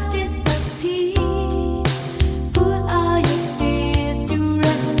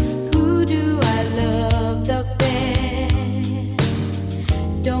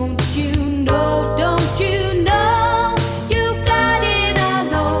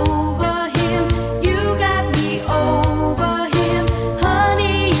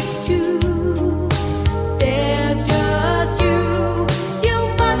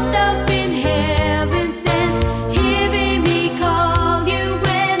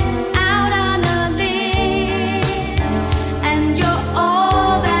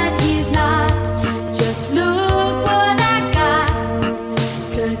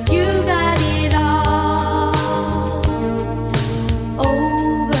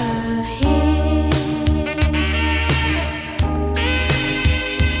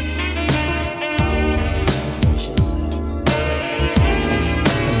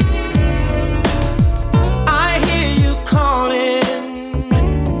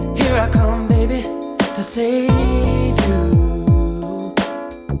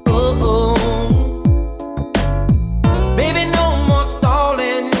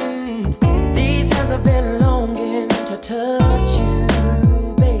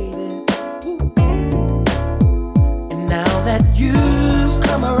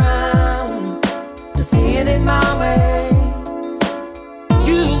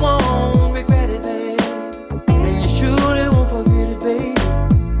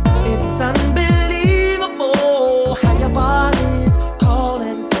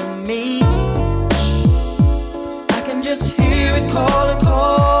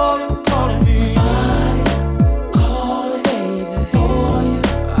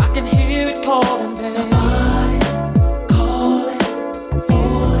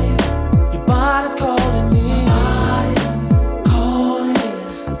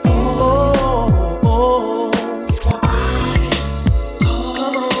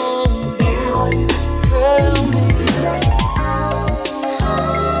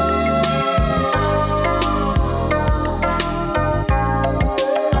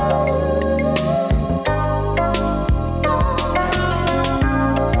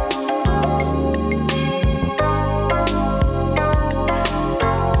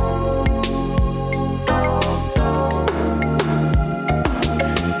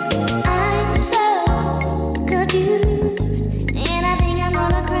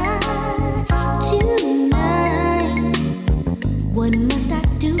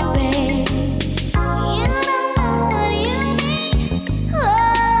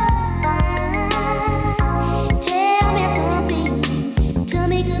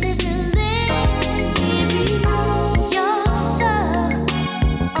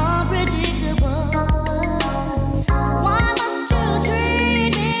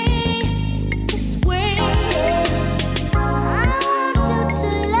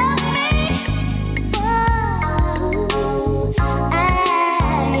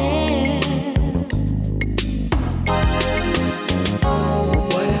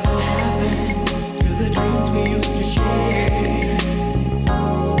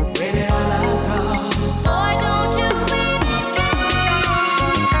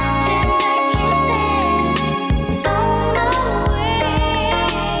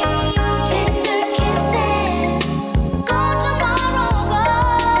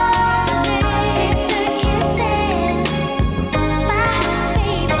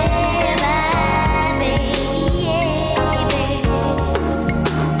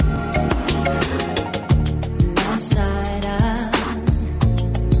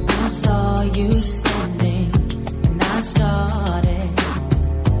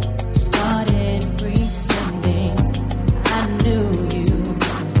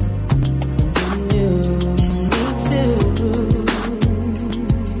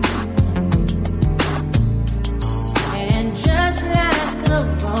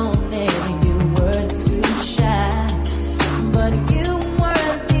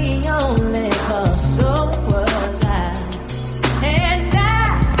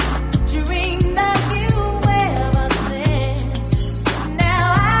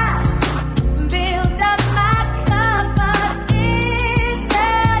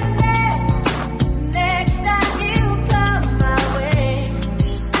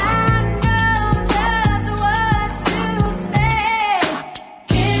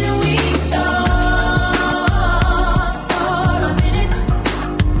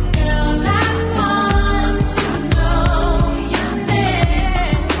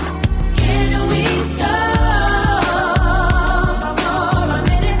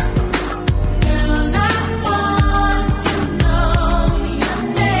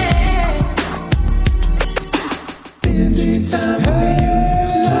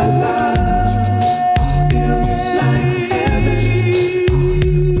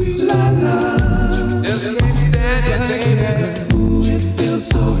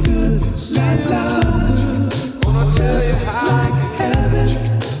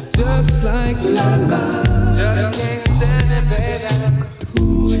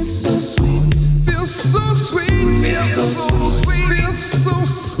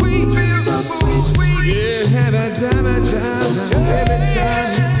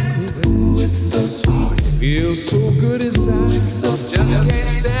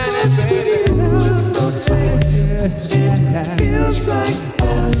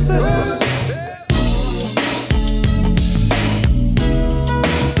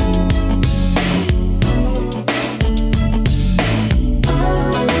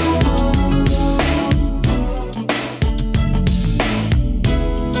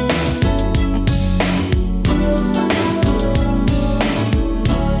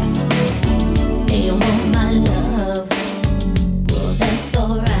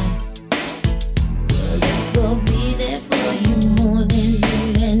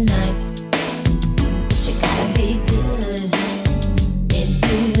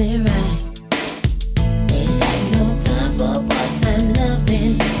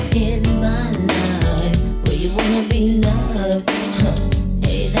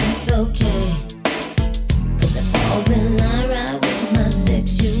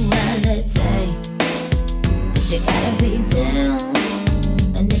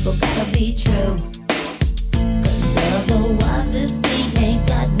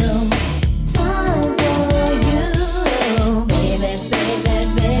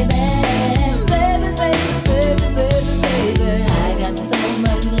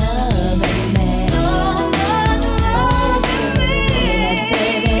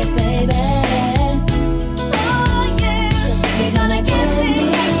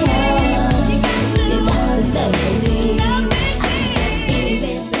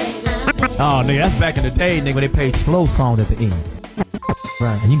 Oh, nigga, that's back in the day, nigga, when they played slow songs at the end.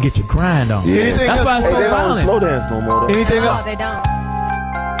 Right. And you can get your grind on. Yeah. Anything That's else? why it's Hey, so they don't violent. slow dance no more though. Anything No, else? they don't.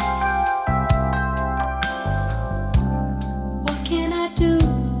 What can I do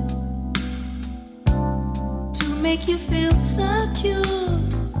to make you feel secure?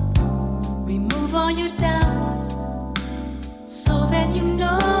 Remove all your doubts so that you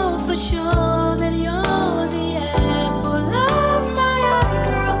know for sure that you're the apple of my eye,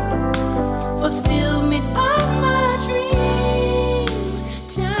 girl. Fulfillment of my dream.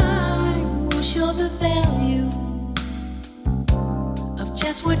 Time will show the value of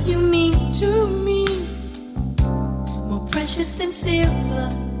just what you mean to me. More precious than silver,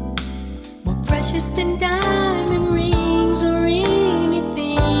 more precious than diamond rings or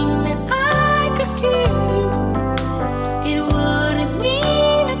anything that I could give you. It wouldn't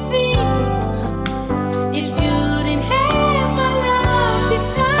mean a thing if you didn't have my love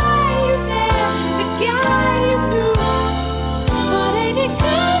beside you there to guide you through. But ain't it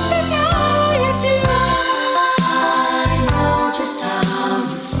good to know you do? I know just how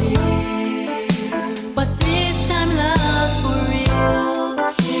you feel, but this time love's for real.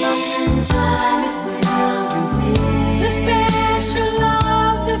 In time it will reveal the special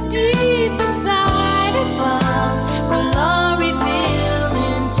love that's deep inside of us. Will all reveal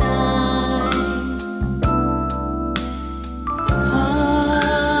in time.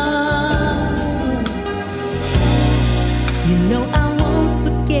 You know I won't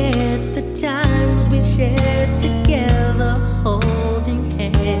forget the times we shared together, holding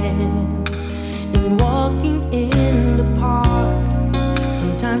hands and walking in the park.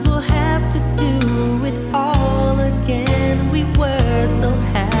 Sometimes we'll have to do it all again. We were so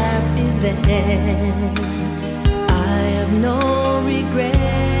happy then. I have no regrets.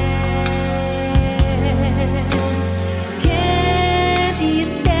 Can't you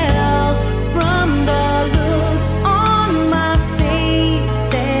tell from the look on my face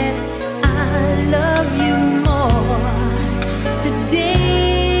that I love you more today?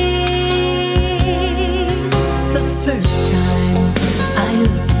 The first time I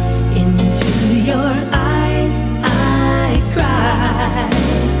looked into your eyes, I cried.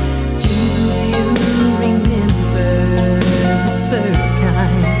 Do you remember the first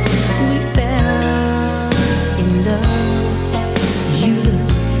time we fell in love? You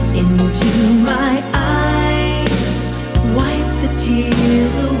looked into my eyes, wiped the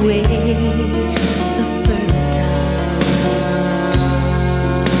tears away. The first time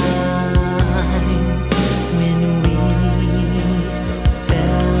when we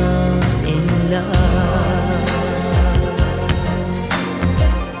fell in love.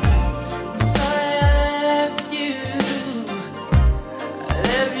 I'm sorry I left you. I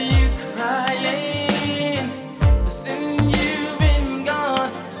left you crying. But since you've been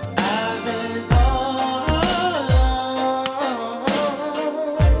gone, I've been all alone.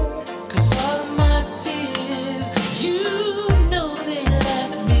 'Cause all of my tears, you know they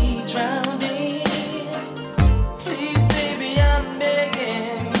left me drowning. Please, baby, I'm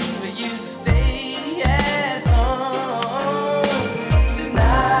begging for you to stay at home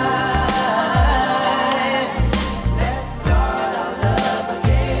tonight. Let's start our love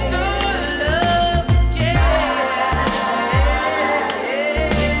again. Start love again.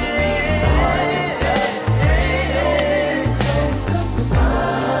 You know what?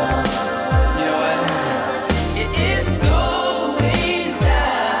 It's going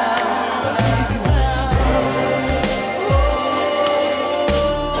down. So baby, won't you stay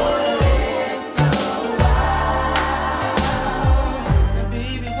for a little while? And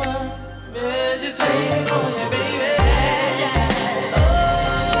baby, won't just lay on you, baby.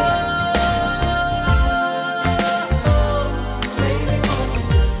 Baby, won't you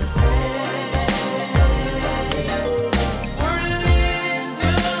just stay for a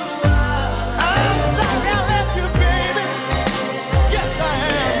little while? I'm sorry I left you, baby. Yes, I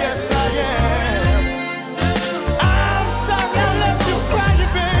am. Yes, I am. I'm sorry I left you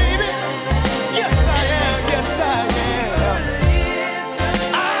crying, baby. Yes, I am. Yes, I am.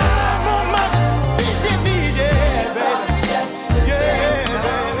 I'm on my feet, yeah, baby. Yeah,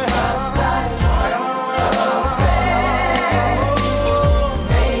 baby.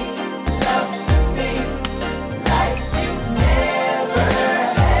 Make love to me like you never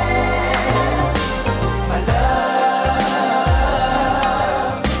had. My love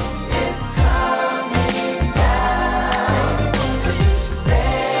is coming down, so you should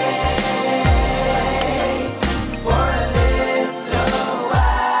stay for a little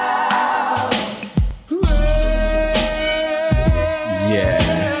while. Yeah.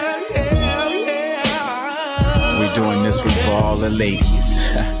 We're doing this one for all the ladies.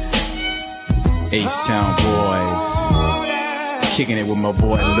 H-Town boys, kicking it with my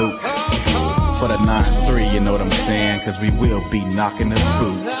boy Luke. For the 9-3, you know what I'm saying? Cause we will be knocking the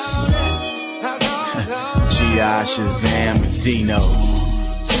boots. G.I. Shazam and Dino.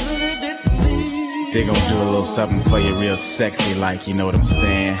 They gon' do a little something for you real sexy like, you know what I'm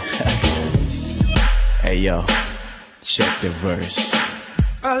saying? Hey yo, check the verse.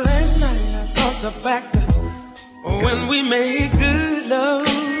 Last night I thought back when we made good love,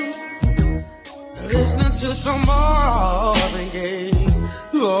 listening to some Marvin Gaye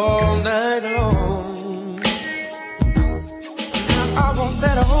all night long. Now I want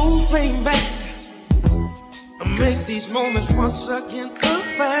that whole thing back, make these moments once again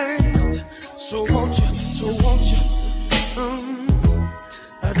perfect. So won't you,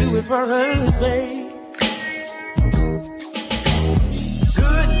 I do it for us, babe.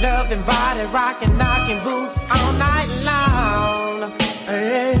 Good loving, body rocking, knocking boots all night long.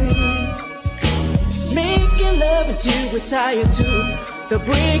 Hey. Making love until we're tired to the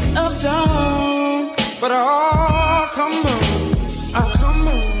break of dawn. But come on,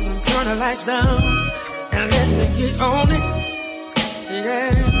 turn the lights down and let me get on it.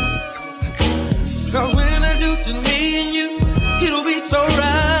 Yeah. Cause when I do to me and you, it'll be so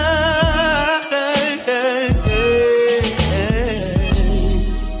right.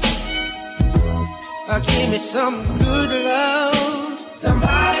 Give me some good love.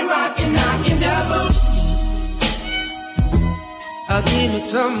 Somebody rockin', knockin' the boots. Give me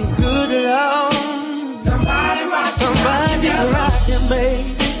some good love. Somebody rockin',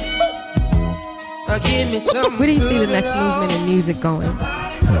 baby. Give me some. Where do you see the next movement in music going?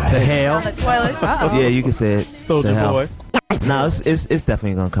 To hell. Uh-oh. Yeah, you can say it. Soulja Boy. No, it's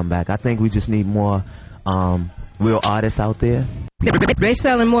definitely gonna come back. I think we just need more real artists out there. They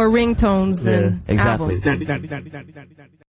selling more ringtones than exactly. albums.